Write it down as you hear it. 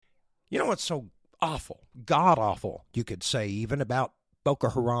You know what's so awful, god-awful, you could say, even about Boko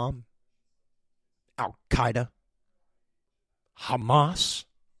Haram, Al-Qaeda, Hamas,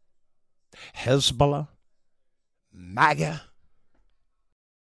 Hezbollah, MAGA?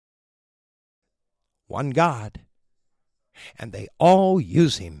 One God, and they all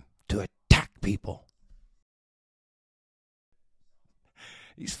use him to attack people.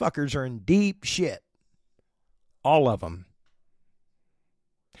 These fuckers are in deep shit. All of them.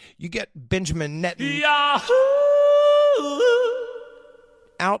 You get Benjamin Netanyahu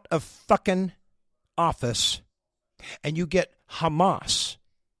out of fucking office, and you get Hamas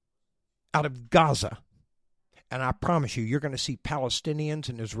out of Gaza. And I promise you, you're going to see Palestinians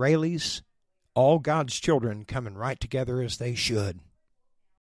and Israelis, all God's children, coming right together as they should.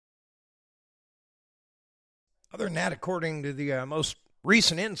 Other than that, according to the most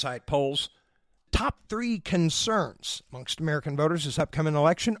recent Insight polls, top 3 concerns amongst American voters this upcoming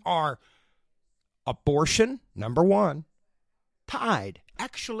election are abortion, number 1,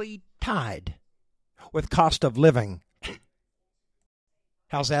 actually tied with cost of living.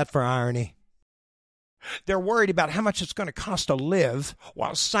 How's that for irony? They're worried about how much it's going to cost to live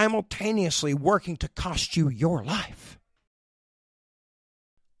while simultaneously working to cost you your life.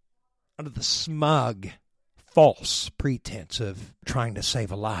 Under the smug, false pretense of trying to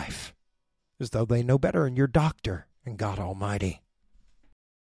save a life, as though they know better than your doctor and God Almighty.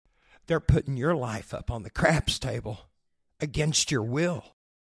 They're putting your life up on the craps table against your will.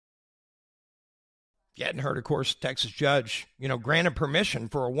 You hadn't heard, of course, Texas judge, granted permission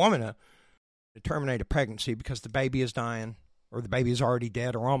for a woman to terminate a pregnancy because the baby is dying, or the baby is already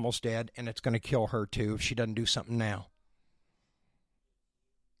dead or almost dead, and it's going to kill her too if she doesn't do something now.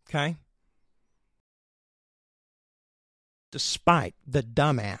 Okay? Despite the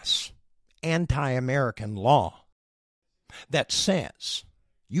dumbass anti-American law that says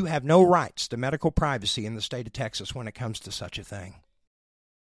you have no rights to medical privacy in the state of Texas when it comes to such a thing.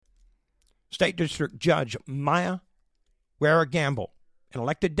 State District Judge Maya Wara-Gamble, an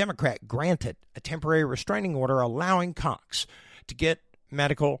elected Democrat, granted a temporary restraining order allowing Cox to get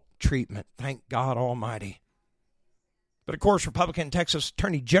medical treatment. Thank God Almighty. But of course, Republican Texas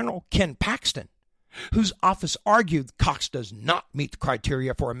Attorney General Ken Paxton, whose office argued Cox does not meet the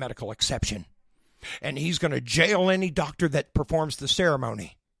criteria for a medical exception, and he's going to jail any doctor that performs the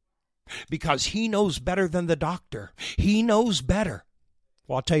ceremony because he knows better than the doctor. He knows better.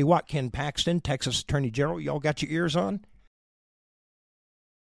 Well, I'll tell you what, Ken Paxton, Texas Attorney General, y'all got your ears on?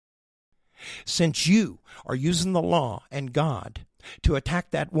 Since you are using the law and God to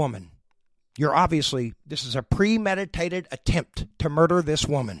attack that woman, this is a premeditated attempt to murder this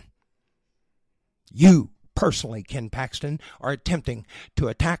woman. You personally, Ken Paxton, are attempting to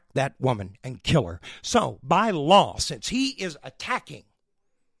attack that woman and kill her. So, by law, since he is attacking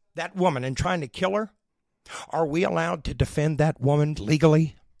that woman and trying to kill her, are we allowed to defend that woman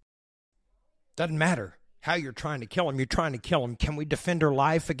legally? Doesn't matter how you're trying to kill him. You're trying to kill him. Can we defend her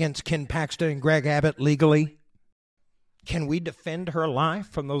life against Ken Paxton and Greg Abbott legally? Can we defend her life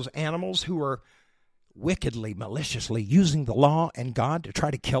from those animals who are wickedly, maliciously using the law and God to try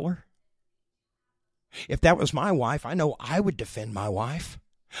to kill her? If that was my wife, I know I would defend my wife.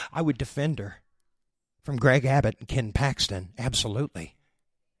 I would defend her from Greg Abbott and Ken Paxton, absolutely.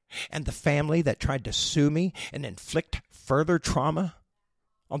 And the family that tried to sue me and inflict further trauma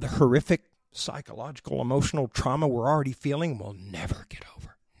on the horrific psychological, emotional trauma we're already feeling will never get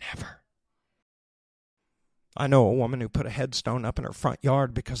over. Never. I know a woman who put a headstone up in her front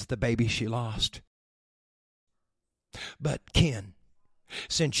yard because of the baby she lost. But Ken,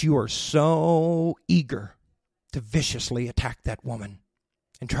 since you are so eager to viciously attack that woman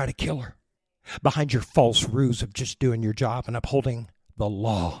and try to kill her behind your false ruse of just doing your job and upholding the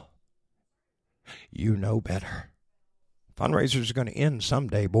law, you know better. Fundraisers are going to end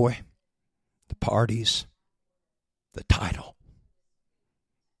someday, boy. The parties, the title.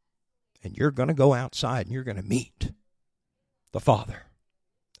 And you're going to go outside and you're going to meet the father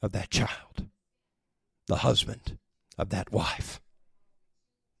of that child, the husband of that wife.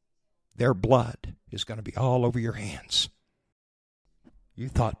 Their blood is going to be all over your hands. You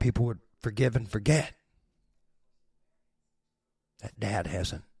thought people would forgive and forget. That dad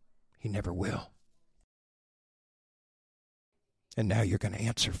hasn't. He never will. And now you're going to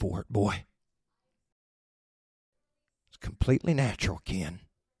answer for it, boy. It's completely natural, Ken.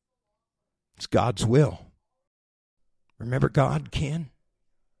 It's God's will. Remember God, Ken?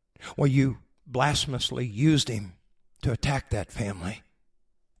 Well, you blasphemously used him to attack that family.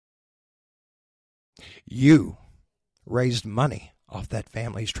 You raised money off that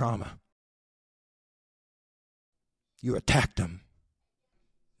family's trauma. You attacked them.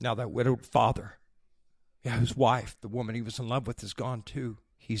 Now that widowed father, whose wife, the woman he was in love with, is gone too.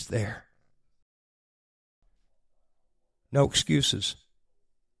 He's there. No excuses.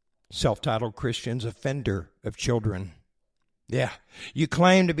 Self-titled Christians, offender of children. Yeah, you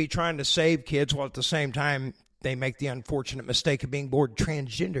claim to be trying to save kids while at the same time they make the unfortunate mistake of being born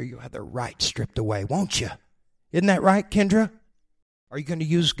transgender. You'll have their rights stripped away, won't you? Isn't that right, Kendra? Are you going to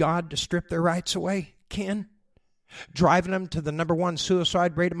use God to strip their rights away, Ken? Driving them to the #1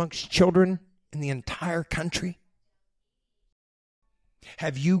 suicide rate amongst children in the entire country?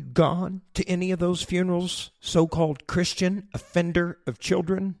 Have you gone to any of those funerals, so-called Christian offender of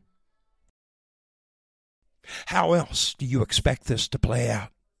children? How else do you expect this to play out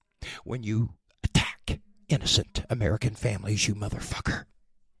when you attack innocent American families, you motherfucker?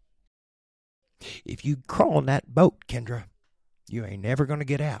 If you crawl in that boat, Kendra, you ain't never going to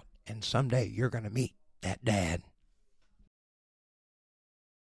get out, and someday you're going to meet that dad.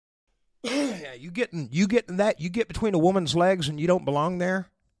 Yeah, you get between a woman's legs and you don't belong there.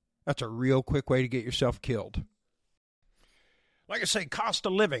 That's a real quick way to get yourself killed. Like I say, cost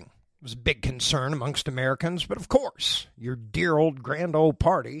of living was a big concern amongst Americans, but of course, your dear old grand old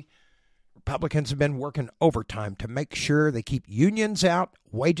party, Republicans have been working overtime to make sure they keep unions out,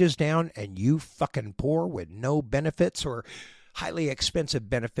 wages down, and you fucking poor with no benefits or highly expensive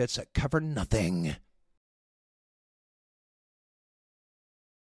benefits that cover nothing.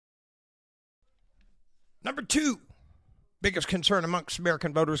 Number 2, biggest concern amongst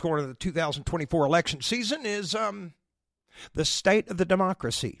American voters going into the 2024 election season is the state of the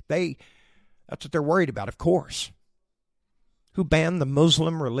democracy. That's what they're worried about, of course. Who banned the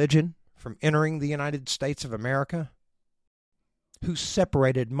Muslim religion from entering the United States of America? Who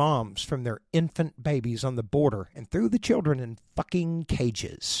separated moms from their infant babies on the border and threw the children in fucking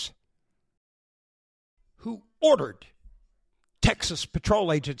cages? Who ordered Texas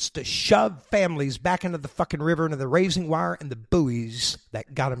patrol agents to shove families back into the fucking river, into the raising wire and the buoys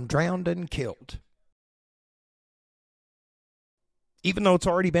that got them drowned and killed? Even though it's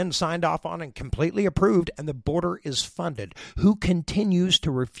already been signed off on and completely approved and the border is funded, who continues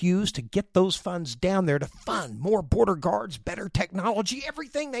to refuse to get those funds down there to fund more border guards, better technology,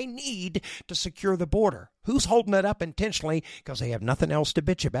 everything they need to secure the border? Who's holding it up intentionally because they have nothing else to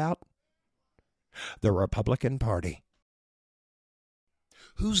bitch about? The Republican Party.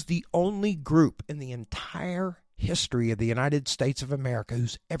 Who's the only group in the entire history of the United States of America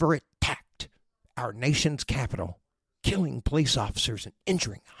who's ever attacked our nation's capital, killing police officers and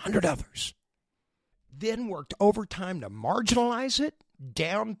injuring 100 others, then worked overtime to marginalize it,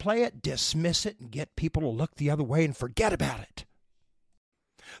 downplay it, dismiss it, and get people to look the other way and forget about it?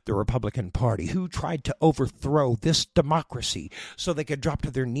 The Republican Party, who tried to overthrow this democracy so they could drop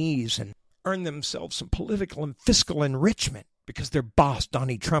to their knees and earn themselves some political and fiscal enrichment because their boss,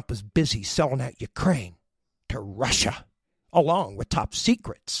 Donald Trump, was busy selling out Ukraine to Russia, along with top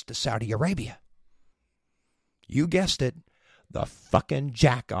secrets to Saudi Arabia. You guessed it, the fucking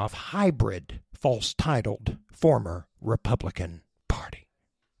jack-off hybrid, false-titled former Republican Party.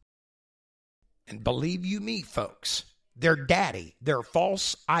 And believe you me, folks, their daddy, their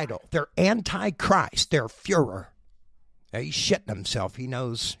false idol, their antichrist, their Fuhrer, he's shitting himself. He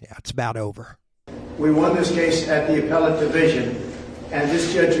knows, it's about over. We won this case at the appellate division, and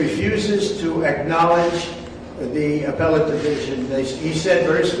this judge refuses to acknowledge the appellate division. He said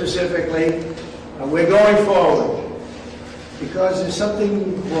very specifically, we're going forward because there's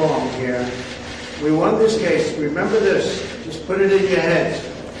something wrong here. We won this case. Remember this. Just put it in your heads.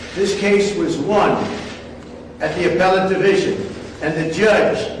 This case was won at the appellate division, and the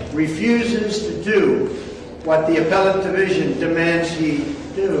judge refuses to do what the appellate division demands he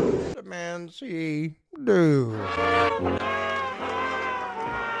do. Demands he do. Yeah,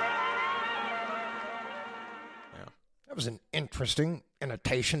 that was an interesting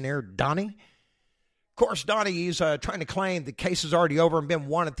annotation there, Donnie. Of course, Donnie, he's trying to claim the case is already over and been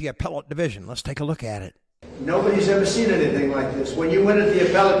won at the appellate division. Let's take a look at it. Nobody's ever seen anything like this. When you win at the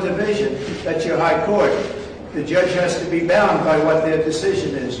appellate division, that's your high court. The judge has to be bound by what their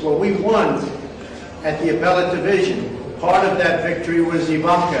decision is. Well, we won at the appellate division. Part of that victory was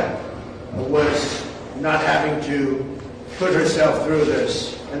Ivanka was not having to put herself through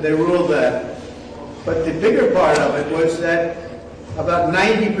this, and they ruled that. But the bigger part of it was that about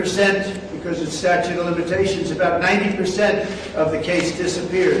 90%, because it's statute of limitations, about 90% of the case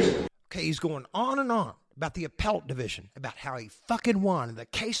disappears. Okay, he's going on and on about the appellate division, about how he fucking won, and the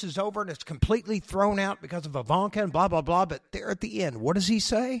case is over and it's completely thrown out because of Ivanka and blah, blah, blah. But there at the end, what does he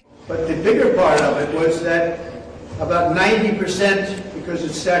say? But the bigger part of it was that about 90%, because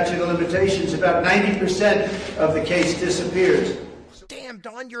it's statute of limitations, about 90% of the case disappears. damn,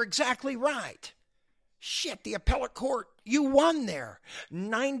 Don, you're exactly right. Shit, the appellate court, you won there.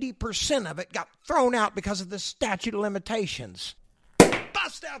 90% of it got thrown out because of the statute of limitations.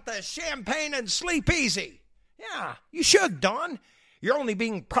 Bust out the champagne and sleep easy. Yeah, you should, Don. You're only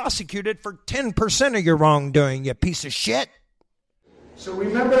being prosecuted for 10% of your wrongdoing, you piece of shit. So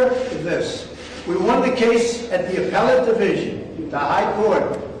remember this. We won the case at the appellate division, the high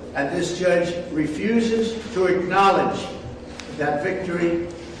court, and this judge refuses to acknowledge that victory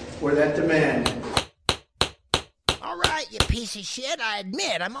or that demand. All right, you piece of shit, I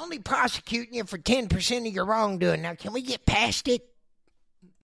admit, I'm only prosecuting you for 10% of your wrongdoing. Now, can we get past it?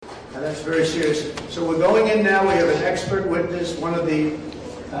 Now, that's very serious. So we're going in now. We have an expert witness, one of the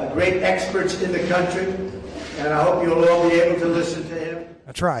great experts in the country, and I hope you'll all be able to listen to him.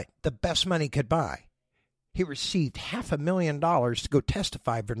 That's right. The best money could buy. He received $500,000 to go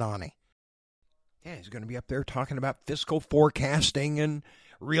testify for Donnie. Yeah, he's going to be up there talking about fiscal forecasting and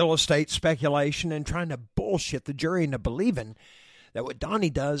real estate speculation and trying to bullshit the jury into believing that what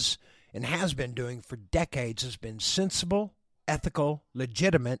Donnie does and has been doing for decades has been sensible, ethical,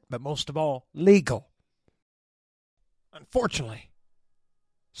 legitimate, but most of all, legal. Unfortunately,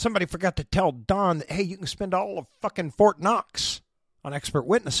 somebody forgot to tell Don that, hey, you can spend all of fucking Fort Knox on expert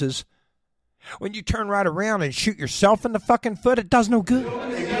witnesses. When you turn right around and shoot yourself in the fucking foot, it does no good.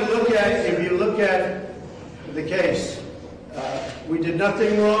 If you look at the case, we did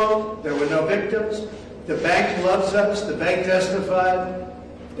nothing wrong. There were no victims. The bank loves us. The bank testified.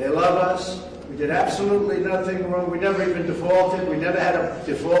 They love us. We did absolutely nothing wrong. We never even defaulted. We never had a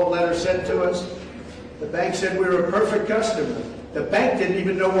default letter sent to us. The bank said we were a perfect customer. The bank didn't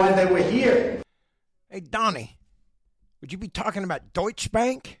even know why they were here. Hey, Donnie, would you be talking about Deutsche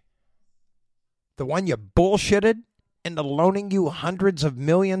Bank? The one you bullshitted into loaning you hundreds of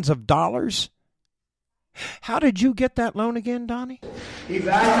millions of dollars? How did you get that loan again, Donnie? He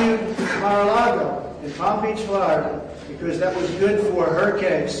valued Mar-a-Lago in Palm Beach, Florida, because that was good for her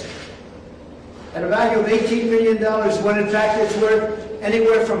case, at a value of $18 million, when in fact it's worth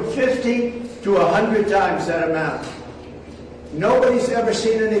anywhere from 50 to 100 times that amount. Nobody's ever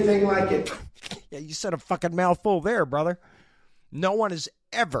seen anything like it. Yeah, you said a fucking mouthful there, brother. No one has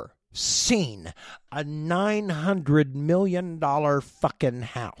ever seen a $900 million fucking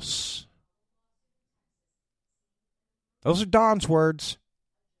house. Those are Don's words.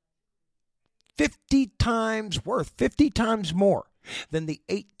 50 times worth, 50 times more than the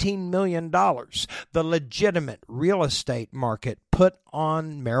 $18 million the legitimate real estate market put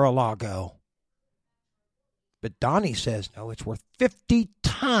on Mar-a-Lago. But Donnie says, no, it's worth 50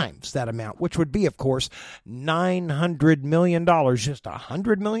 times that amount, which would be, of course, $900 million, just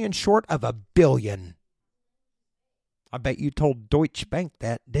 $100 million short of $1 billion. I bet you told Deutsche Bank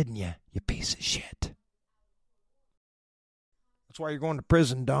that, didn't you, you piece of shit? That's why you're going to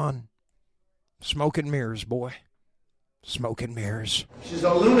prison, Don. Smoke and mirrors, boy. Smoke and mirrors. She's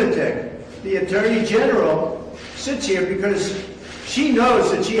a lunatic. The Attorney General sits here because she knows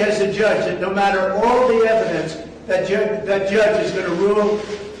that she has a judge, that no matter all the evidence, that judge is going to rule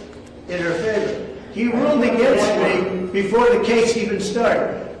in her favor. He ruled against me before the case even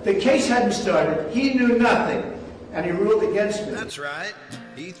started. The case hadn't started. He knew nothing, and he ruled against me. That's right.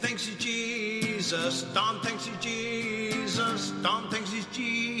 He thinks he's Jesus. Don thinks he's Jesus. Don thinks he's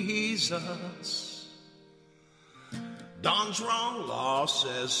Jesus. Don's wrong, law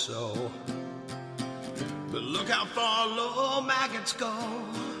says so. But look how far low maggots go.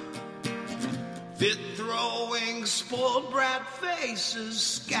 Fit-throwing, spoiled brat faces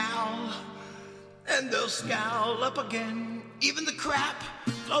scowl, and they'll scowl up again. Even the crap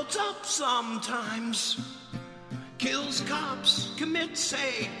floats up sometimes. Kills cops, commits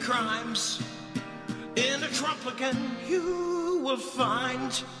hate crimes. In a Trumplican, you will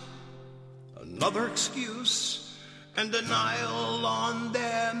find another excuse and denial on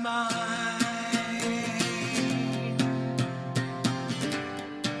their mind.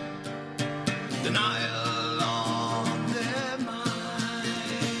 Denial on their mind.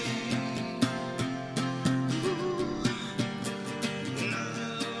 Ooh.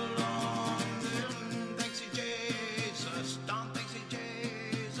 Denial on them. Thinks he Jesus. Don thinks he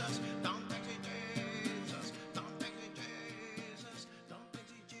Jesus. Don thinks he Jesus. Don thinks he Jesus. Don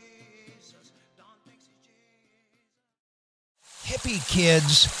thinks he Jesus. Don thinks he Jesus. Hippie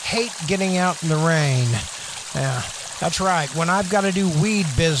kids hate getting out in the rain. Yeah, that's right. When I've got to do weed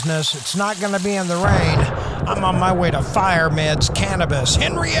business, it's not going to be in the rain. I'm on my way to Fire Meds Cannabis.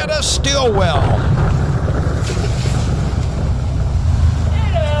 Henrietta Stillwell.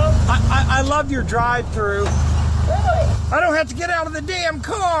 Hello. I love your drive-through. Really? I don't have to get out of the damn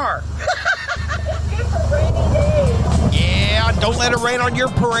car. It's good for rainy days. Yeah, Yeah, don't let it rain on your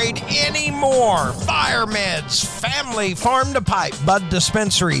parade anymore. Fire Meds, Family Farm to Pipe, Bud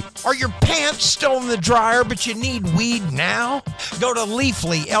Dispensary. Are your pants still in the dryer, but you need weed now? Go to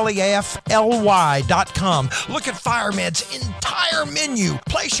Leafly, LEAFLY.com. Look at Fire Meds' entire menu.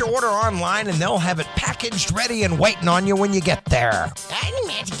 Place your order online, and they'll have it packaged, ready, and waiting on you when you get there. I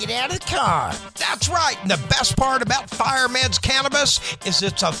didn't have to get out of the car. That's right. And the best part about Fire Meds Cannabis is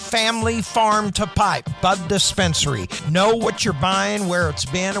it's a family farm to pipe, bud dispensary. Know what you're buying, where it's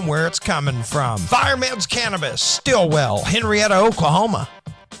been, and where it's coming from. Fire Meds Cannabis, Stillwell, Henrietta, Oklahoma.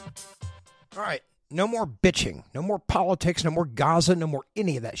 All right. No more bitching. No more politics. No more Gaza. No more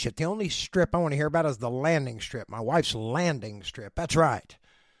any of that shit. The only strip I want to hear about is the landing strip. My wife's landing strip. That's right.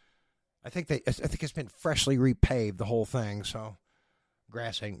 I think it's been freshly repaved, the whole thing, so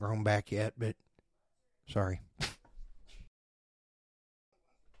grass ain't grown back yet, but sorry.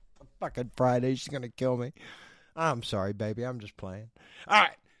 Fucking Friday, she's going to kill me. I'm sorry, baby. I'm just playing. All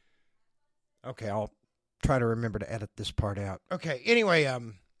right. Okay, I'll try to remember to edit this part out. Okay, anyway,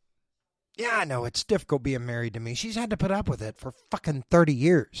 yeah, I know, it's difficult being married to me. She's had to put up with it for fucking 30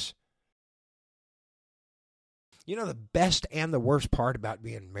 years. You know, the best and the worst part about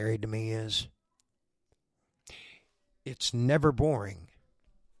being married to me is it's never boring.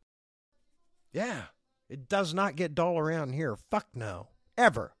 Yeah, it does not get dull around here. Fuck no.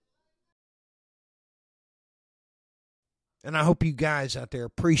 Ever. And I hope you guys out there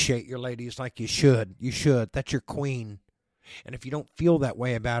appreciate your ladies like you should. You should. That's your queen. And if you don't feel that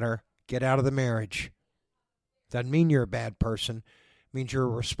way about her, get out of the marriage. Doesn't mean you're a bad person. It means you're a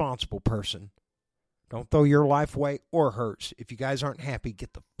responsible person. Don't throw your life away or hers. If you guys aren't happy,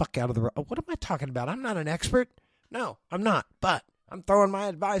 get the fuck out of the... What am I talking about? I'm not an expert. No, I'm not. But I'm throwing my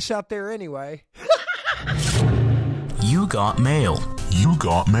advice out there anyway. You got mail. You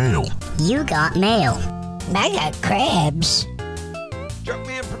got mail. You got mail. I got crabs. Joke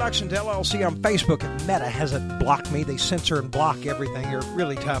Man Productions LLC on Facebook, and Meta hasn't blocked me. They censor and block everything. They're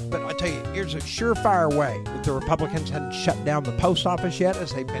really tough. But I tell you, here's a surefire way. If the Republicans hadn't shut down the post office yet,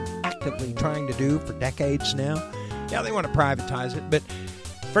 as they've been actively trying to do for decades now. Yeah, they want to privatize it. But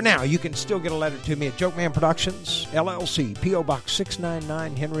for now, you can still get a letter to me at Joke Man Productions LLC, P.O. Box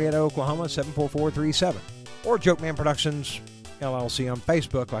 699, Henrietta, Oklahoma, 74437. Or Joke Man Productions LLC on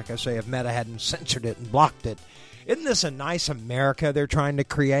Facebook, like I say, if Meta hadn't censored it and blocked it. Isn't this a nice America they're trying to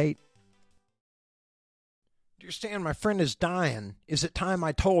create? Dear Stan, my friend is dying. Is it time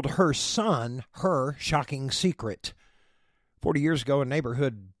I told her son her shocking secret? 40 years ago, a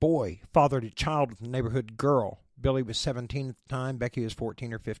neighborhood boy fathered a child with a neighborhood girl. Billy was 17 at the time. Becky was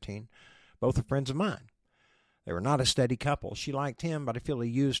 14 or 15. Both are friends of mine. They were not a steady couple. She liked him, but I feel he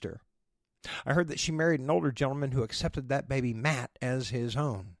used her. I heard that she married an older gentleman who accepted that baby Matt as his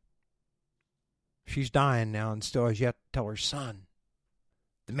own. She's dying now and still has yet to tell her son.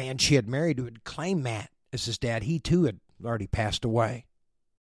 The man she had married who had claimed Matt as his dad, he too had already passed away.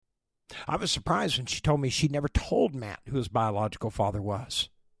 I was surprised when she told me she'd never told Matt who his biological father was.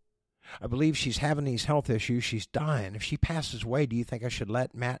 I believe she's having these health issues. She's dying. If she passes away, do you think I should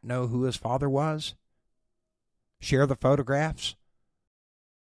let Matt know who his father was? Share the photographs?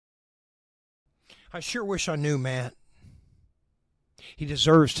 I sure wish I knew Matt. He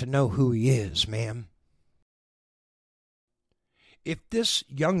deserves to know who he is, ma'am. If this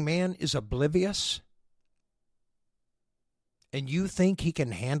young man is oblivious and you think he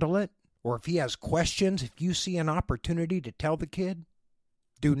can handle it, or if he has questions, if you see an opportunity to tell the kid,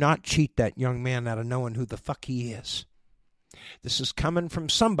 do not cheat that young man out of knowing who the fuck he is. This is coming from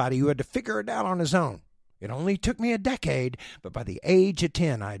somebody who had to figure it out on his own. It only took me a decade, but by the age of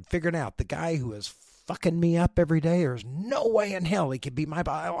 10, I had figured out the guy who is fucking me up every day. There's no way in hell he could be my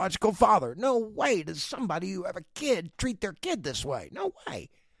biological father. No way does somebody who have a kid treat their kid this way. No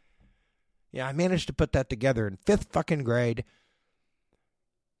way. Yeah, I managed to put that together in 5th fucking grade,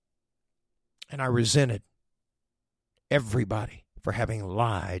 and I resented everybody for having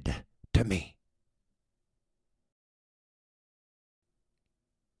lied to me.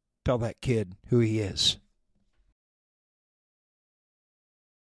 Tell that kid who he is.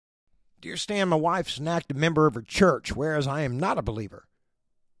 Dear Stan, my wife's an active member of her church, whereas I am not a believer.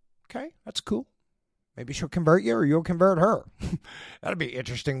 Okay, that's cool. Maybe she'll convert you or you'll convert her. That'd be an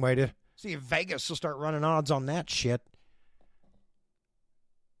interesting way to see if Vegas will start running odds on that shit.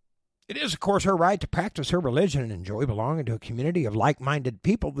 It is, of course, her right to practice her religion and enjoy belonging to a community of like-minded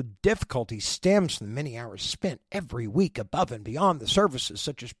people. The difficulty stems from the many hours spent every week above and beyond the services,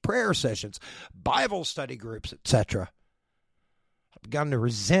 such as prayer sessions, Bible study groups, etc. I've begun to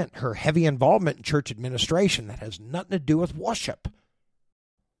resent her heavy involvement in church administration that has nothing to do with worship.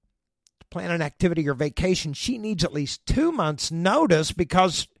 plan an activity or vacation, she needs at least 2 months' notice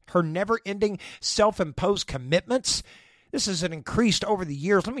because her never-ending self-imposed commitments, this has increased over the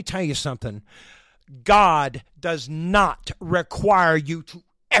years. Let me tell you something. God does not require you to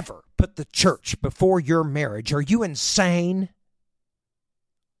ever put the church before your marriage. Are you insane?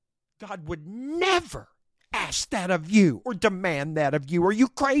 God would never ask that of you or demand that of you. Are you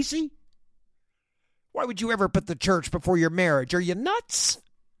crazy? Why would you ever put the church before your marriage? Are you nuts?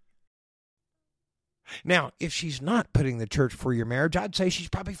 Now, if she's not putting the church before your marriage, I'd say she's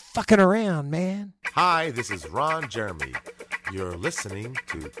probably fucking around, man. Hi, this is Ron Jeremy. You're listening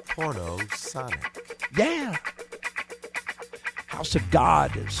to Porno Sonic. Yeah. House of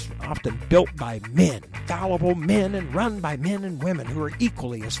God is often built by men, fallible men, and run by men and women who are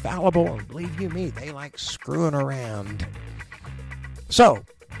equally as fallible, and believe you me, they like screwing around. So,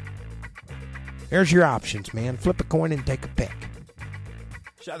 here's your options, man. Flip a coin and take a pick.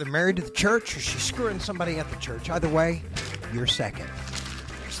 She's either married to the church or she's screwing somebody at the church. Either way, you're second.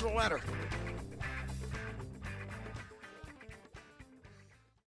 Here's the letter.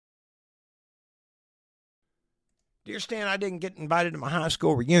 Dear Stan, I didn't get invited to my high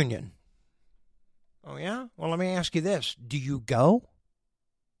school reunion. Oh, yeah? Well, let me ask you this. Do you go?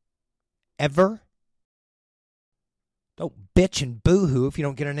 Ever? Don't bitch and boo-hoo if you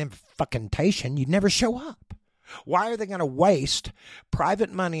don't get an invitation. You'd never show up. Why are they going to waste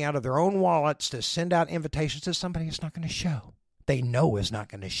private money out of their own wallets to send out invitations to somebody that's not going to show? They know is not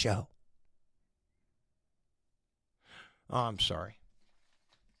going to show. Oh, I'm sorry.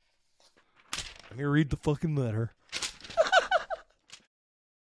 Let me read the fucking letter.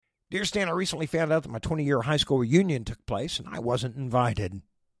 Dear Stan, I recently found out that my 20-year high school reunion took place and I wasn't invited.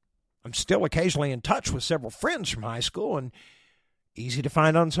 I'm still occasionally in touch with several friends from high school and easy to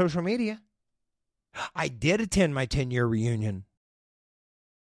find on social media. I did attend my 10-year reunion.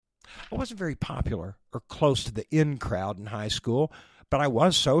 I wasn't very popular or close to the in crowd in high school, but I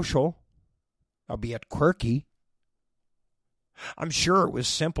was social, albeit quirky. I'm sure it was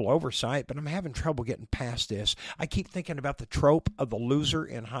simple oversight, but I'm having trouble getting past this. I keep thinking about the trope of the loser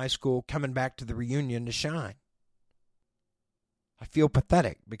in high school coming back to the reunion to shine. I feel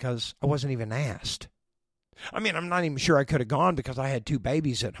pathetic because I wasn't even asked. I mean, I'm not even sure I could have gone because I had 2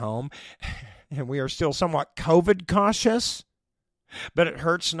 babies at home, and we are still somewhat COVID cautious. But it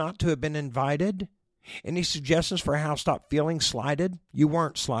hurts not to have been invited. Any suggestions for how to stop feeling slighted? You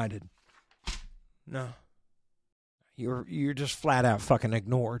weren't slighted. No. You're just flat out fucking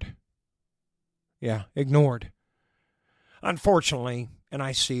ignored. Yeah, ignored. Unfortunately, and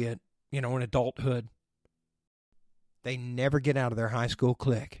I see it, in adulthood, they never get out of their high school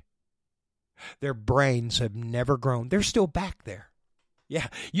clique. Their brains have never grown. They're still back there. Yeah,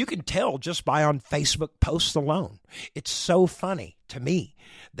 you can tell just by on Facebook posts alone. It's so funny to me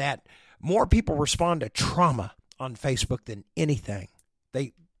that more people respond to trauma on Facebook than anything.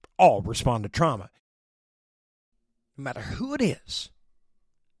 They all respond to trauma. No matter who it is,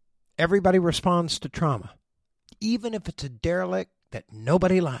 everybody responds to trauma. Even if it's a derelict that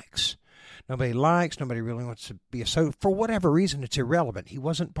nobody likes. Nobody really wants to be associated. For whatever reason, it's irrelevant. He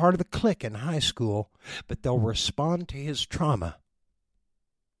wasn't part of the clique in high school, but they'll respond to his trauma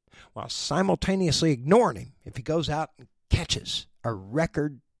while simultaneously ignoring him if he goes out and catches a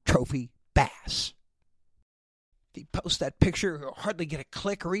record trophy bass. If he posts that picture, he'll hardly get a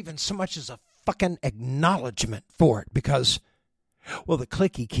click or even so much as a fucking acknowledgement for it because, well, the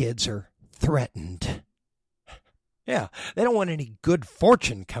cliquey kids are threatened. Yeah, they don't want any good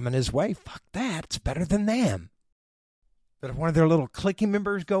fortune coming his way. Fuck that. It's better than them. But if one of their little cliquey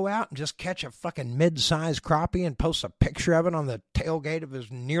members go out and just catch a fucking mid-sized crappie and post a picture of it on the tailgate of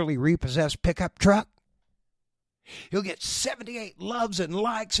his nearly repossessed pickup truck, he'll get 78 loves and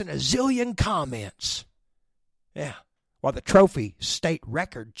likes and a zillion comments. Yeah, while the trophy state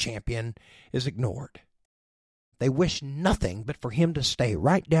record champion is ignored. They wish nothing but for him to stay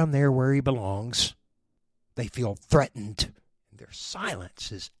right down there where he belongs. They feel threatened. Their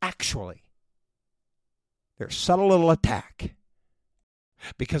silence is actually their subtle little attack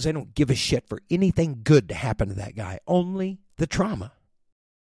because they don't give a shit for anything good to happen to that guy, only the trauma.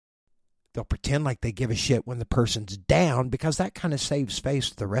 They'll pretend like they give a shit when the person's down because that kind of saves face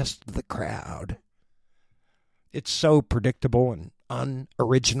to the rest of the crowd. It's so predictable and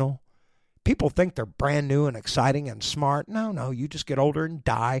unoriginal. People think they're brand new and exciting and smart. No, you just get older and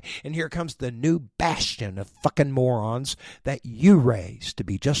die, and here comes the new bastion of fucking morons that you raised to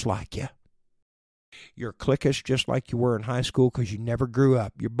be just like you. You're cliquish just like you were in high school because you never grew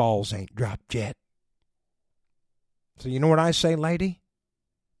up. Your balls ain't dropped yet. So you know what I say, lady?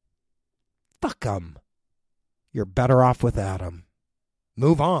 Fuck 'em. You're better off without 'em.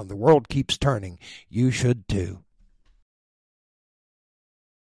 Move on. The world keeps turning. You should too.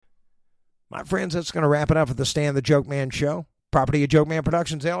 My friends, that's going to wrap it up for the Stan the Joke Man show. Property of Joke Man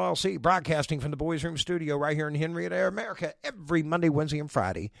Productions, LLC, broadcasting from the Boys Room Studio right here in Henrietta, America, every Monday, Wednesday, and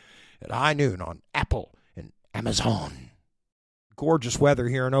Friday at high noon on Apple and Amazon. Gorgeous weather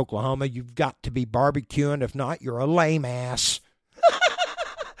here in Oklahoma. You've got to be barbecuing. If not, you're a lame ass.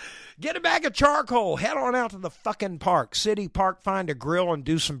 Get a bag of charcoal. Head on out to the fucking park. City Park, find a grill and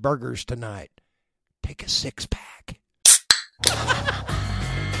do some burgers tonight. Take a six-pack.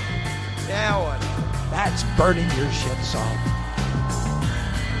 Now what? That's burning your shits off.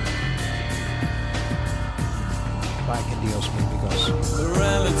 Like Dios amigos.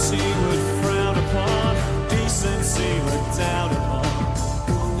 Morality would frown upon, decency looked down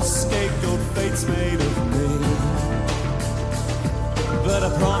upon. The scapegoat fate's made of me. But I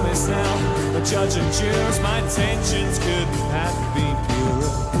promise now, the judge and jurors, my intentions couldn't have been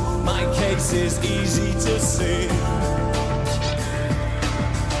purer. My case is easy to see.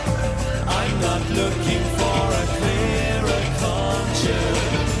 I'm not looking for a clearer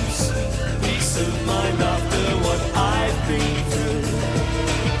conscience, peace of mind after what I've been through.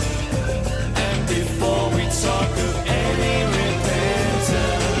 And before we talk of any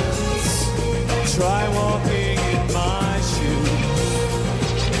repentance, try walking in my shoes.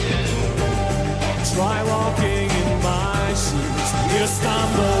 Try walking in my shoes. You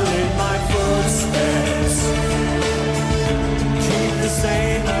stumble in my footsteps. Keep the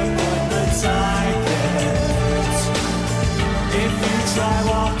same appointments I kept. If you try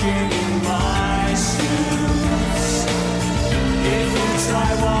walking in my shoes, if you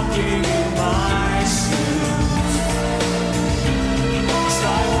try walking in my shoes,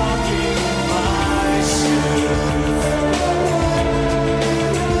 try walking in my shoes.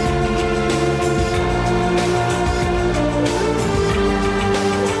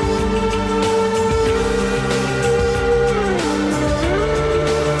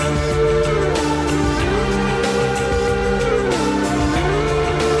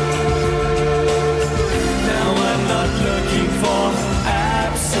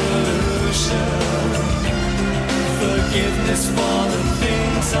 Forgiveness for the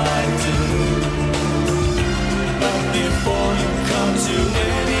things I do. But before you come to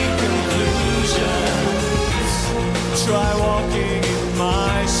any conclusions, try walking in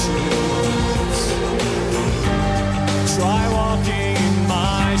my shoes. Try walking in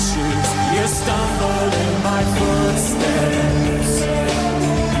my shoes. You stumble in my footsteps.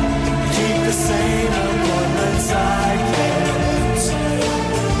 Keep the same appointments I kept.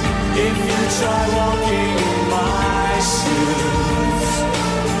 If you try walking in my shoes,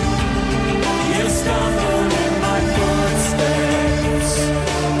 you stumble in my footsteps.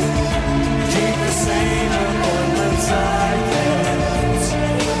 Keep the same appointments I kept.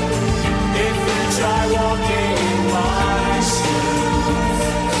 If you try walking in my shoes,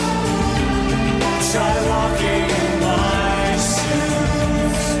 try walking in my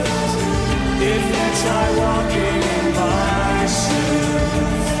shoes. If you try walking